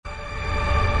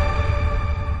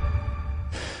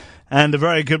And a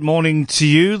very good morning to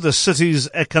you. The city's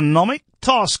economic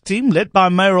task team, led by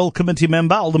Mayoral Committee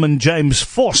Member Alderman James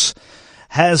Vos,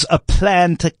 has a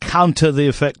plan to counter the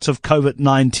effects of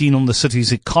COVID-19 on the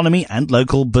city's economy and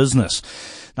local business.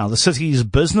 Now, the city's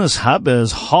business hub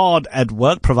is hard at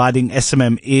work providing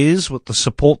SMMEs with the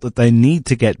support that they need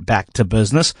to get back to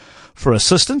business. For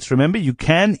assistance, remember, you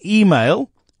can email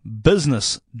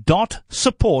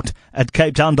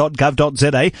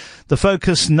business.support@capetown.gov.za. The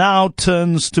focus now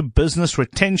turns to business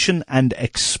retention and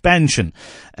expansion,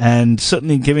 and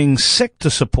certainly giving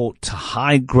sector support to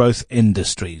high growth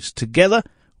industries. Together,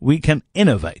 we can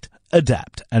innovate,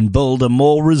 adapt, and build a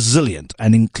more resilient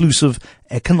and inclusive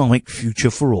economic future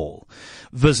for all.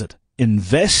 Visit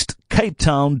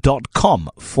investcapetown.com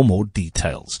for more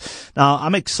details. Now,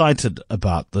 I'm excited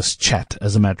about this chat.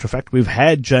 As a matter of fact, we've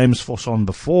had James Vos on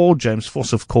before. James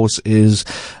Vos, of course, is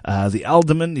the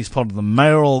alderman. He's part of the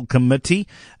Mayoral Committee,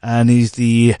 and he's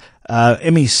the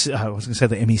MEC, I was going to say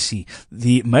the MEC,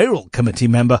 the Mayoral Committee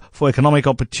Member for Economic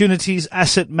Opportunities,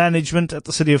 Asset Management at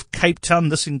the City of Cape Town.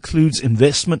 This includes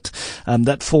investment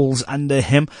that falls under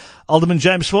him. Alderman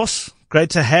James Vos, great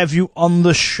to have you on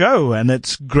the show, and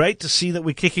it's great to see that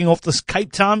we're kicking off this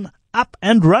Cape Town up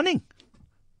and running.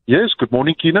 Yes, good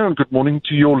morning, Kieno, and good morning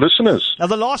to your listeners. Now,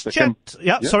 the last chat,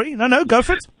 sorry, no, go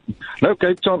for it. No,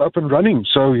 Cape Town up and running.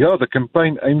 So, the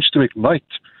campaign aims to ignite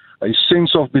a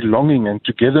sense of belonging and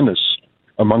togetherness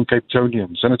among Cape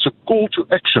Townians, and it's a call to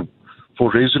action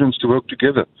for residents to work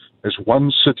together as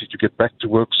one city to get back to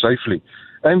work safely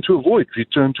and to avoid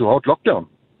return to hard lockdown.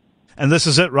 And this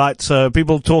is it, right? So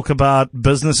people talk about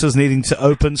businesses needing to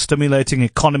open, stimulating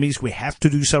economies. We have to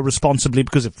do so responsibly,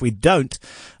 because if we don't,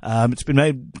 it's been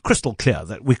made crystal clear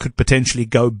that we could potentially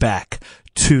go back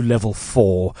to level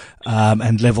 4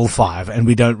 and level 5, and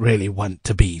we don't really want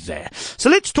to be there. So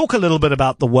let's talk a little bit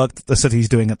about the work that the city's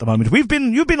doing at the moment. You've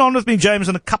been on with me, James,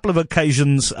 on a couple of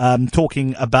occasions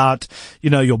talking about,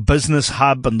 your business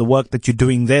hub and the work that you're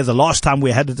doing there. The last time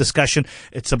we had a discussion,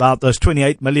 it's about those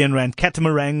 28 million rand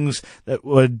catamarans that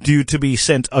were due to be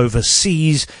sent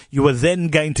overseas. You were then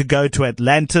going to go to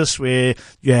Atlantis, where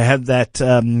you had that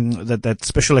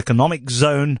special economic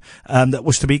zone that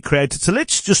was to be created. So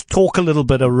let's just talk a little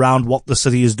bit around what the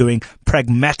city is doing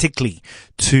pragmatically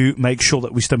to make sure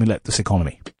that we stimulate this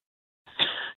economy.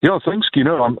 Yeah, thanks,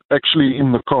 Kieno. I'm actually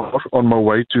in the car on my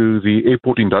way to the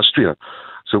airport industria.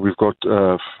 So we've got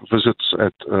visits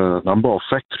at a number of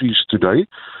factories today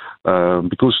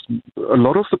because a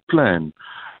lot of the plan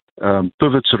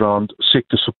pivots around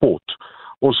sector support.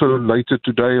 Also later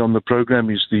today on the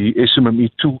program is the SMME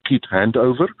Toolkit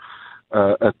handover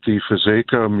at the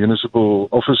Fazeka municipal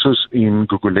offices in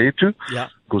Gugulethu,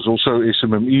 because also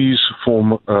SMMEs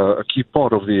form a key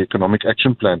part of the economic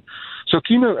action plan. So,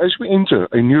 Kieno, as we enter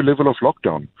a new level of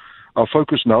lockdown, our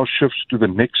focus now shifts to the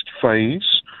next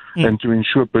phase and to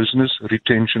ensure business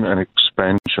retention and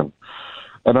expansion.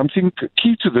 And I think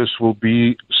key to this will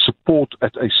be support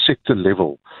at a sector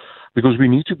level, because we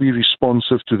need to be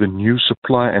responsive to the new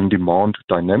supply and demand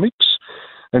dynamics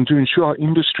and to ensure our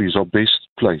industries are best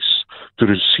placed to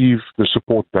receive the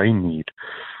support they need.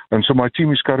 And so my team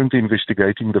is currently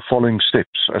investigating the following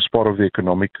steps as part of the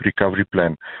economic recovery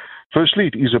plan. Firstly,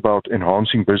 it is about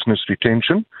enhancing business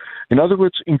retention. In other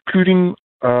words, including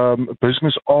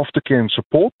business aftercare and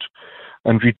support,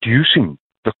 and reducing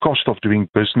the cost of doing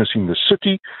business in the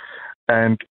city,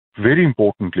 and very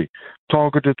importantly,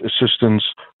 targeted assistance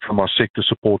from our sector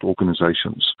support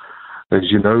organizations. As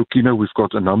you know, Kieno, we've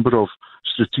got a number of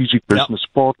strategic business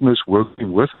partners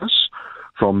working with us,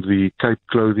 from the Cape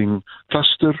Clothing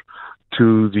Cluster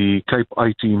to the Cape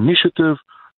IT Initiative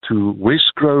to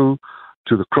Westgrow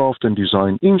to the Craft and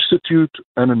Design Institute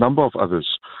and a number of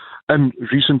others. And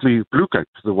recently, Blue Cape,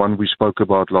 the one we spoke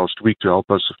about last week, to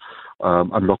help us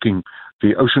unlocking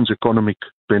the ocean's economic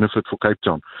benefit for Cape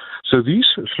Town. So these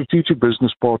strategic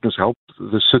business partners help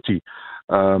the city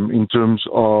in terms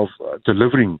of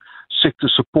delivering sector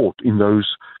support in those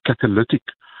catalytic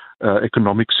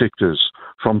economic sectors,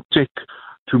 from tech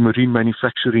to marine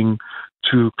manufacturing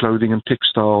to clothing and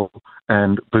textile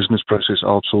and business process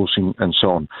outsourcing and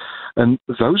so on. And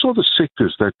those are the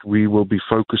sectors that we will be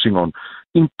focusing on,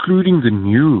 including the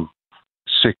new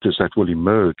sectors that will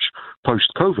emerge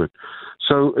post-COVID.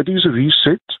 So it is a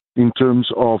reset in terms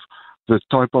of the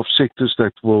type of sectors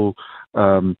that will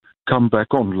come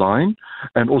back online,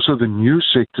 and also the new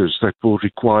sectors that will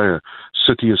require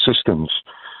city assistance.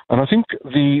 And I think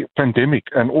the pandemic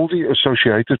and all the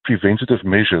associated preventative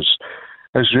measures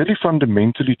has really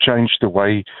fundamentally changed the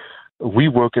way we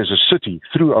work as a city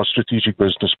through our strategic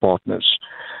business partners.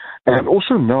 And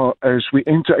also now, as we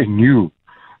enter a new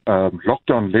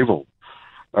lockdown level,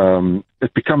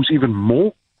 it becomes even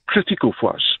more critical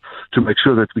for us to make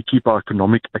sure that we keep our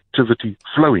economic activity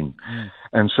flowing.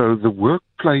 And so the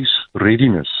workplace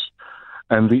readiness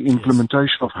and the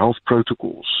implementation of health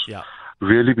protocols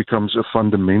really becomes a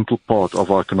fundamental part of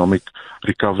our economic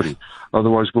recovery.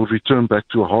 Otherwise, we'll return back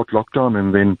to a hard lockdown,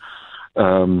 and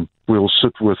then we'll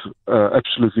sit with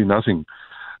absolutely nothing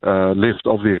left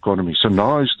of the economy. So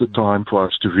now is the time for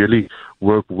us to really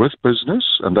work with business,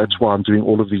 and that's why I'm doing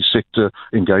all of these sector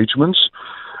engagements,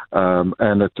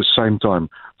 and at the same time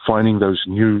finding those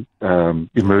new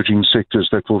emerging sectors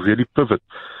that will really pivot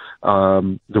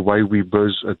the way we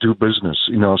do business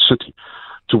in our city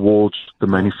towards the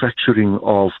manufacturing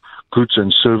of goods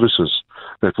and services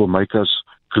that will make us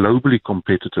globally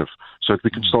competitive so that we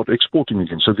can start exporting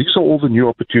again. So these are all the new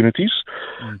opportunities.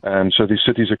 And so the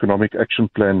city's economic action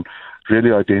plan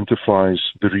really identifies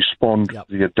the respond,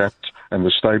 the adapt, and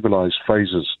the stabilize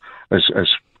phases as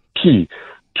key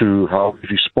to how we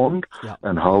respond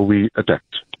and how we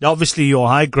adapt. Obviously, your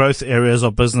high growth areas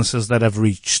are businesses that have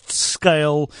reached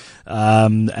scale, I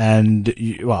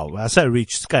say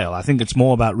reached scale. I think it's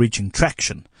more about reaching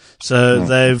traction. So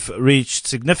they've reached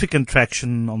significant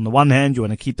traction. On the one hand, you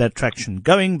want to keep that traction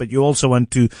going, but you also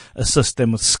want to assist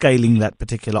them with scaling that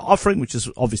particular offering, which is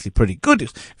obviously pretty good.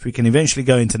 If we can eventually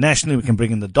go internationally, we can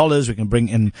bring in the dollars, we can bring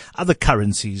in other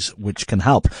currencies, which can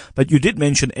help. But you did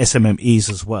mention SMMEs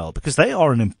as well, because they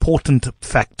are an important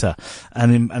factor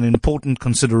and an important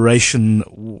consideration,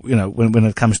 when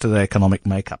it comes to the economic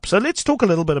makeup. So let's talk a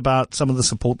little bit about some of the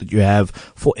support that you have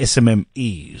for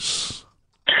SMMEs.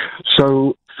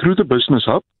 So through the Business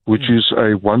Hub, which is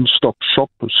a one-stop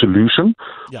shop solution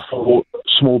for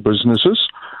small businesses,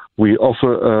 we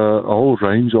offer a whole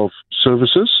range of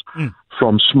services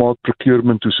from smart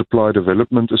procurement to supply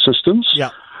development assistance.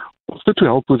 Also to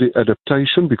help with the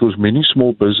adaptation, because many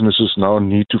small businesses now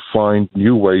need to find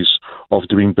new ways of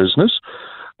doing business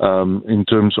in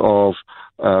terms of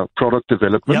product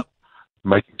development,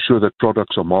 making sure that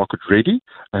products are market ready,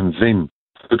 and then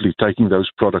thirdly, taking those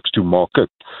products to market.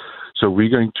 So we're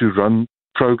going to run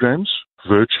programs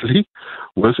virtually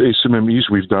with SMMEs.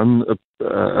 We've done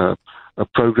a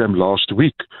program last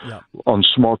week on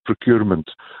smart procurement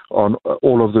on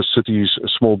all of the city's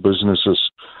small businesses,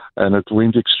 and it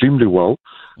went extremely well.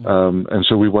 And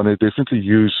so we want to definitely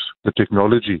use the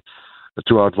technology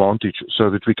to our advantage so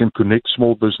that we can connect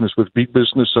small business with big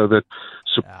business so that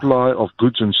supply of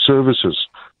goods and services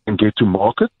can get to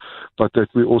market, but that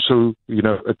we also,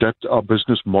 adapt our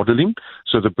business modeling.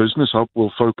 So the Business Hub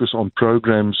will focus on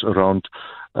programs around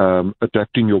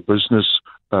adapting your business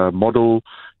model,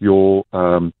 your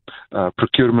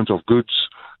procurement of goods,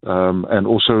 and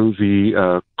also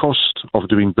the cost of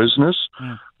doing business.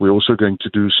 We're also going to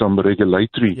do some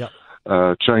regulatory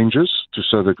changes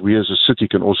so that we as a city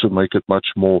can also make it much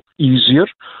more easier.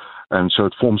 And so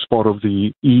it forms part of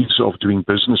the Ease of Doing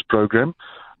Business program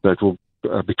that will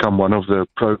become one of the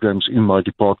programs in my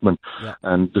department,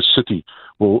 and the city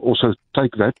will also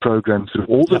take that program through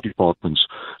all the departments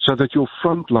so that your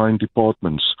frontline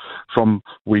departments, from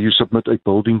where you submit a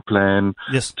building plan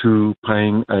to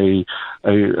paying a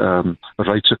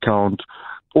rates account,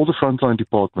 all the frontline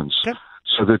departments,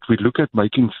 so that we look at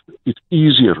making it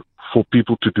easier for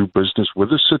people to do business with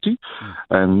the city.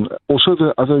 And also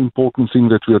the other important thing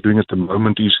that we are doing at the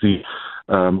moment is the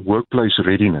workplace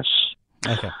readiness.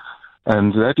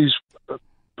 And that is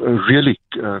really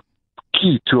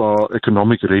key to our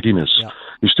economic readiness,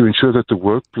 is to ensure that the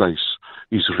workplace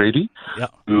is ready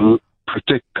to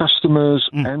protect customers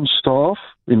and staff,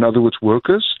 in other words,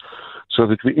 workers, so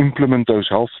that we implement those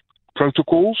health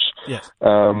protocols.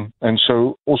 And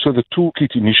so also the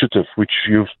toolkit initiative, which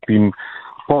you've been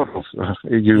part of,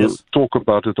 you talk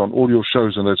about it on all your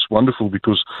shows, and that's wonderful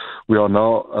because we are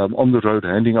now on the road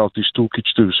handing out these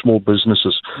toolkits to small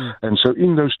businesses. And so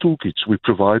in those toolkits, we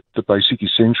provide the basic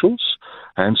essentials,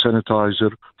 hand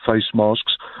sanitizer, face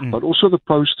masks, but also the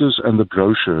posters and the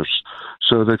brochures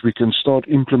so that we can start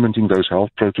implementing those health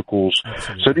protocols.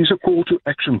 So it is a call to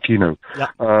action, Kieno.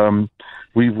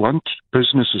 We want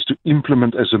businesses to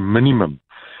implement as a minimum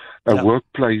a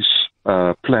workplace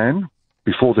plan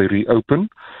before they reopen.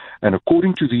 And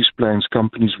according to these plans,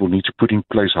 companies will need to put in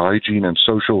place hygiene and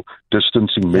social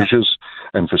distancing measures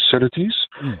and facilities.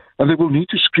 And they will need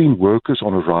to screen workers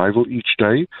on arrival each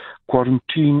day,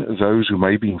 quarantine those who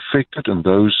may be infected, and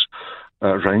those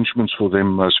arrangements for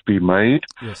them must be made.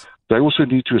 They also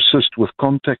need to assist with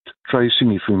contact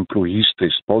tracing if employees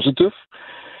test positive.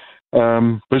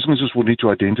 Businesses will need to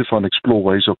identify and explore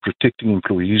ways of protecting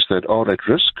employees that are at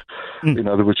risk. In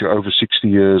other words, you're over 60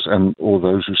 years and or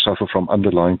those who suffer from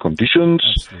underlying conditions.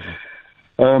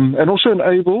 And also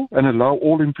enable and allow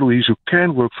all employees who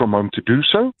can work from home to do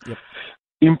so. Yep.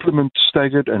 Implement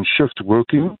staggered and shift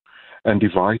working and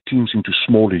divide teams into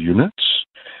smaller units.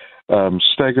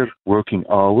 Stagger working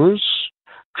hours.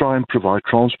 Try and provide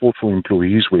transport for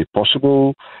employees where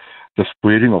possible. The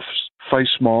wearing of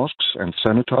face masks and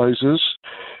sanitizers.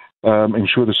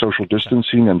 Ensure the social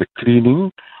distancing and the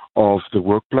cleaning of the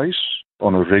workplace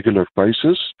on a regular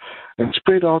basis, and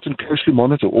spread out and closely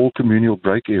monitor all communal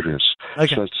break areas,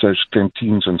 such as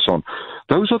canteens and so on.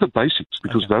 Those are the basics,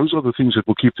 because those are the things that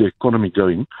will keep the economy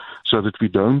going, so that we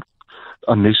don't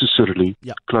unnecessarily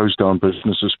close down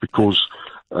businesses because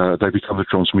they become the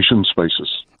transmission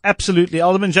spaces. Absolutely.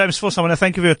 Alderman James Vos, I want to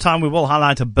thank you for your time. We will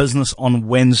highlight a business on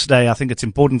Wednesday. I think it's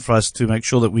important for us to make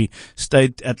sure that we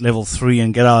stay at level 3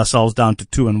 and get ourselves down to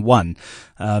 2 and 1.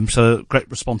 So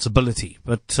great responsibility.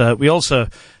 But we also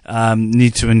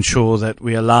need to ensure that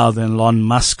we allow the Elon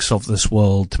Musks of this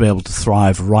world to be able to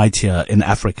thrive right here in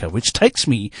Africa, which takes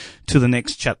me to the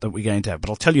next chat that we're going to have. But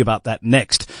I'll tell you about that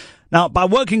next. Now, by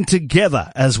working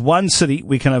together as one city,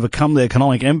 we can overcome the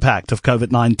economic impact of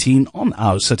COVID-19 on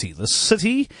our city. The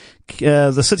city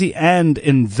and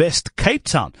Invest Cape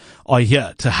Town are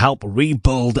here to help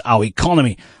rebuild our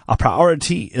economy. Our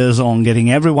priority is on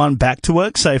getting everyone back to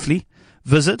work safely.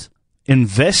 Visit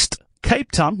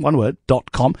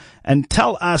investcapetown.com and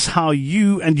tell us how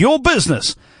you and your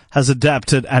business has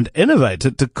adapted and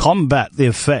innovated to combat the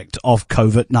effect of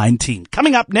COVID-19.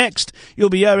 Coming up next, you'll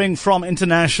be hearing from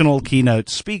international keynote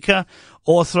speaker,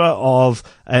 author of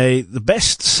the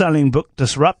best-selling book,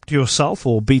 Disrupt Yourself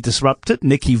or Be Disrupted,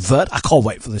 Nikki Vert. I can't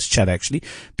wait for this chat, actually,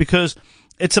 because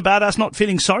it's about us not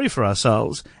feeling sorry for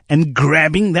ourselves and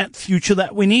grabbing that future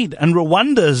that we need. And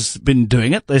Rwanda's been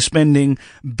doing it. They're spending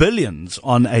billions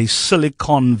on a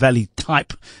Silicon Valley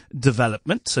type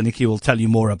development. So Nikki will tell you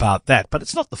more about that. But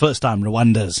it's not the first time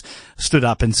Rwanda's stood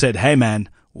up and said, hey man,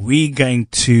 we're going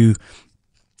to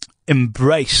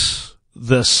embrace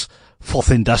this fourth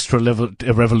industrial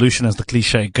revolution, as the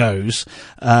cliche goes,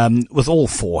 with all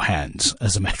four hands,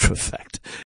 as a matter of fact.